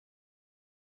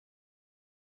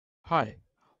Hi,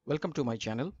 welcome to my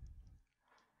channel,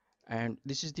 and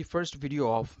this is the first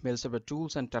video of Mail Server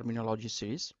Tools and Terminology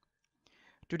series.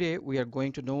 Today we are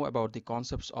going to know about the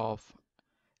concepts of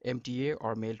MTA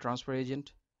or Mail Transfer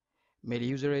Agent, Mail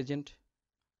User Agent,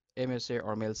 MSA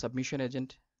or Mail Submission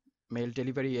Agent, Mail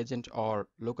Delivery Agent or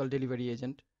Local Delivery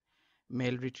Agent,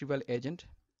 Mail Retrieval Agent,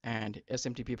 and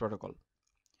SMTP protocol.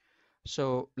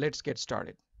 So let's get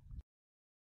started.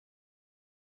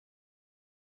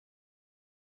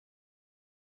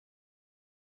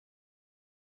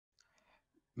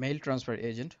 Mail Transfer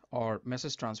Agent or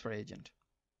Message Transfer Agent.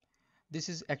 This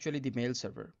is actually the mail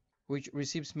server, which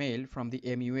receives mail from the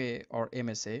MUA or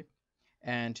MSA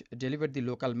and deliver the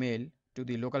local mail to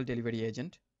the local delivery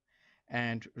agent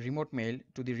and remote mail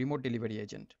to the remote delivery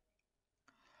agent.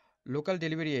 Local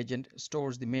delivery agent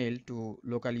stores the mail to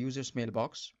local user's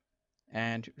mailbox,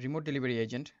 and remote delivery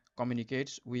agent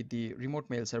communicates with the remote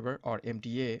mail server or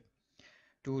MTA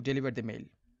to deliver the mail.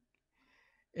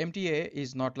 MTA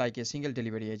is not like a single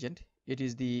delivery agent. It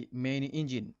is the main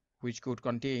engine which could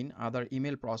contain other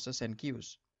email process and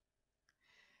queues.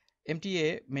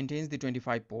 MTA maintains the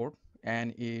 25 port,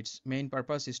 and its main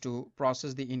purpose is to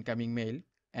process the incoming mail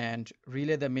and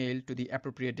relay the mail to the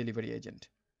appropriate delivery agent.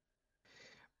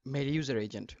 Mail User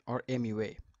Agent or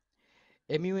MUA.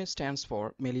 MUA stands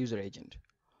for Mail User Agent.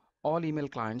 All email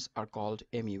clients are called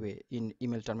MUA in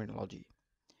email terminology.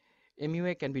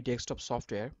 MUA can be desktop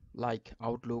software like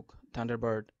Outlook,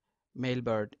 Thunderbird,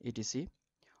 Mailbird, etc.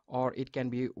 or it can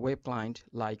be web client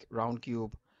like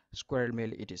Roundcube,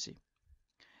 SquirrelMail, etc.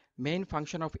 Main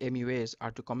function of MUAs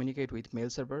are to communicate with mail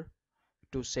server,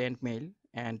 to send mail,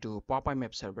 and to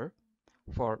𝗵𝗵 server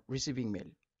for receiving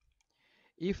mail.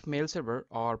 If mail server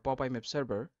or 𝗵𝗵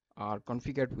server are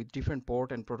configured with different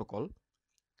port and protocol,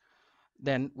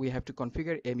 then we have to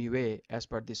configure MUA as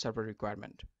per the server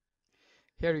requirement.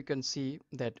 Here you can see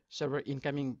that server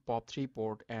incoming POP3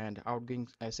 port and outgoing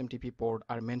SMTP port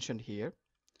are mentioned here.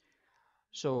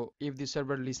 So if the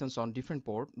server listens on different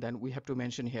port, then we have to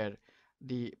mention here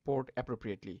the port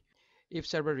appropriately. If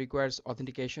server requires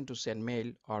authentication to send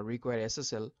mail or require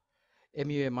SSL,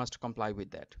 MUA must comply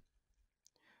with that.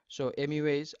 So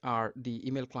MUAs are the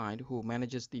email client who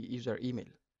manages the user email.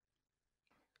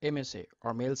 MSA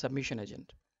or Mail Submission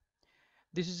Agent.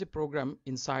 This is a program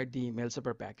inside the mail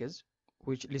server package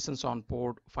which listens on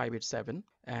port 587,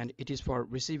 and it is for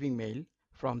receiving mail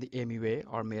from the MUA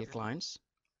or mail clients.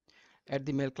 At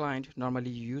the mail client, normally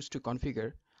you used to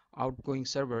configure outgoing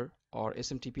server or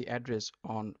SMTP address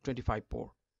on 25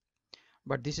 port.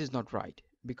 But this is not right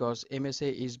because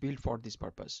MSA is built for this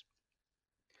purpose.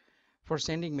 For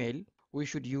sending mail, we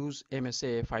should use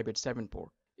MSA 587 port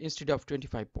instead of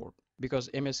 25 port because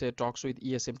MSA talks with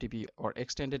eSMTP or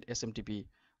extended SMTP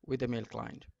with the mail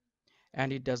client,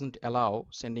 and it doesn't allow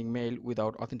sending mail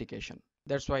without authentication.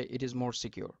 That's why it is more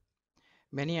secure.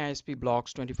 Many ISP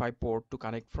blocks 25 port to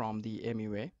connect from the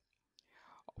MUA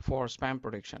for spam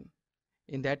protection.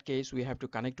 In that case, we have to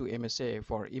connect to MSA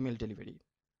for email delivery.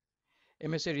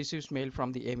 MSA receives mail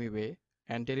from the MUA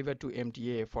and deliver to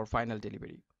MTA for final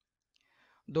delivery.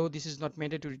 Though this is not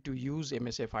mandatory to use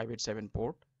MSA 587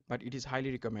 port, but it is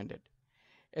highly recommended.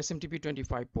 SMTP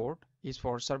 25 port is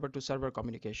for server-to-server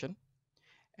communication,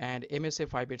 and MSA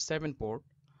 587 port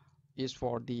is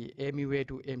for the MUA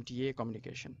to MTA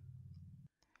communication.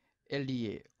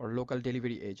 LDA or Local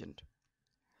Delivery Agent.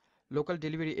 Local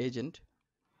Delivery Agent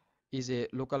is a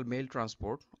local mail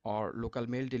transport or local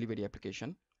mail delivery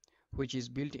application which is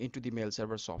built into the mail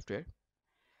server software,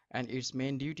 and its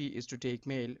main duty is to take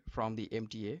mail from the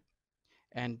MTA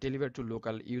and deliver to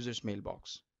local user's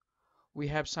mailbox. We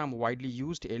have some widely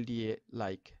used LDA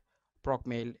like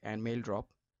ProcMail and MailDrop,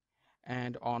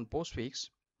 and on postfix,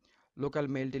 local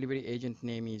mail delivery agent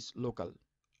name is local,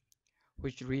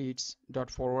 which reads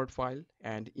 .forward file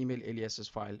and email aliases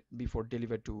file before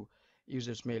deliver to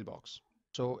user's mailbox.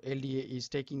 So LDA is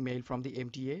taking mail from the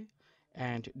MTA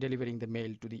and delivering the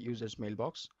mail to the user's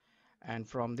mailbox, and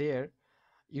from there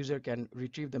user can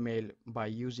retrieve the mail by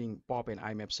using POP and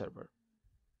IMAP server.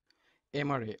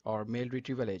 MRA or Mail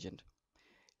Retrieval Agent.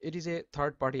 It is a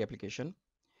third-party application.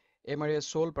 MRA's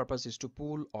sole purpose is to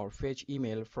pull or fetch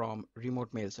email from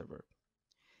remote mail server.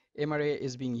 MRA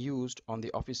is being used on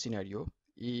the office scenario.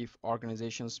 If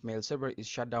organization's mail server is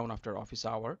shut down after office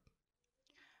hour,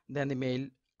 then the mail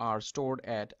are stored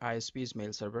at ISP's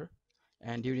mail server,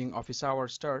 and during office hour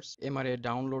starts, MRA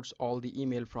downloads all the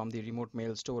email from the remote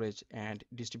mail storage and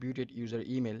distributed user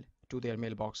email to their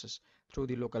mailboxes through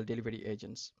the local delivery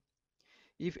agents.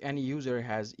 If any user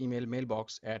has email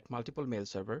mailbox at multiple mail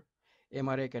server,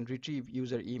 MRA can retrieve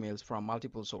user emails from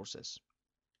multiple sources.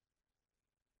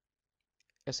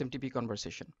 SMTP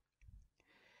conversation.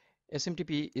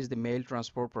 SMTP is the mail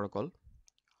transport protocol.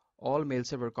 All mail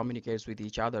server communicates with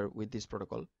each other with this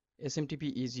protocol.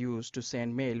 SMTP is used to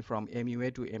send mail from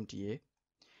MUA to MTA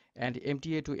and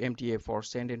MTA to MTA for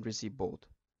send and receive both.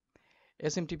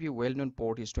 SMTP well-known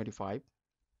port is 25.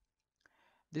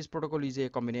 This protocol is a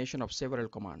combination of several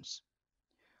commands.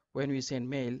 When we send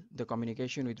mail, the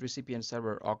communication with recipient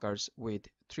server occurs with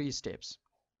 3 steps.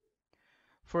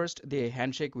 First, they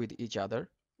handshake with each other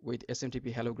with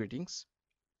SMTP hello greetings.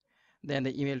 Then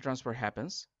the email transfer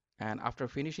happens, and after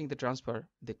finishing the transfer,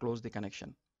 they close the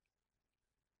connection.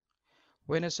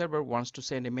 When a server wants to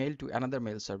send a mail to another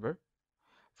mail server,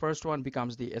 first one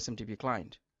becomes the SMTP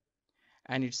client,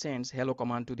 and it sends hello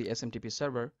command to the SMTP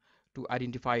server to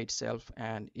identify itself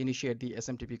and initiate the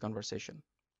SMTP conversation.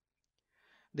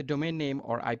 The domain name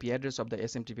or IP address of the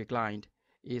SMTP client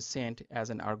is sent as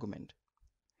an argument.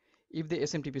 If the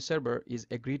SMTP server is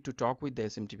agreed to talk with the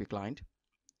SMTP client,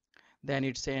 then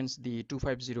it sends the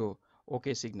 250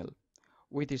 OK signal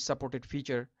with its supported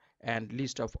feature and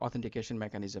list of authentication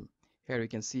mechanism. Here you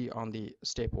can see on the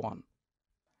step 1.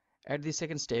 At the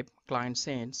second step, client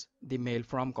sends the mail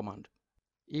from command.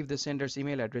 If the sender's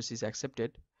email address is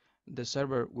accepted, the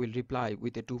server will reply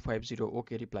with a 250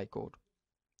 OK reply code.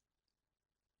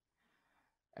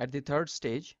 At the third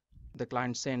stage, the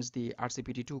client sends the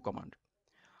RCPT2 command.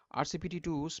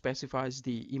 RCPT2 specifies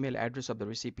the email address of the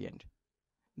recipient.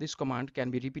 This command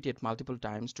can be repeated multiple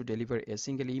times to deliver a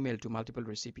single email to multiple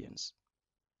recipients.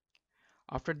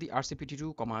 After the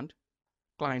RCPT2 command,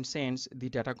 client sends the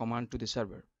data command to the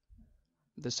server.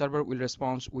 The server will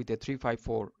respond with a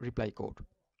 354 reply code.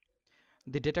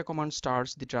 The data command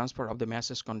starts the transfer of the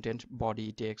message content,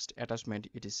 body, text, attachment,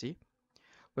 etc.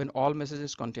 When all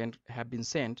messages content have been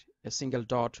sent, a single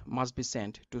dot must be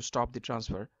sent to stop the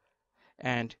transfer,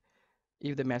 and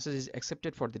if the message is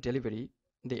accepted for the delivery,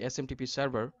 the SMTP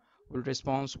server will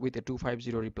respond with a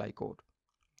 250 reply code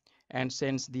and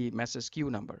sends the message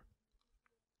queue number.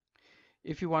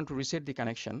 If you want to reset the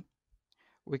connection,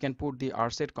 we can put the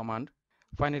reset command.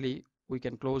 Finally, we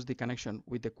can close the connection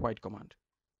with the quiet command.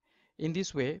 In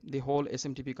this way, the whole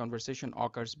SMTP conversation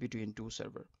occurs between two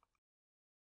servers.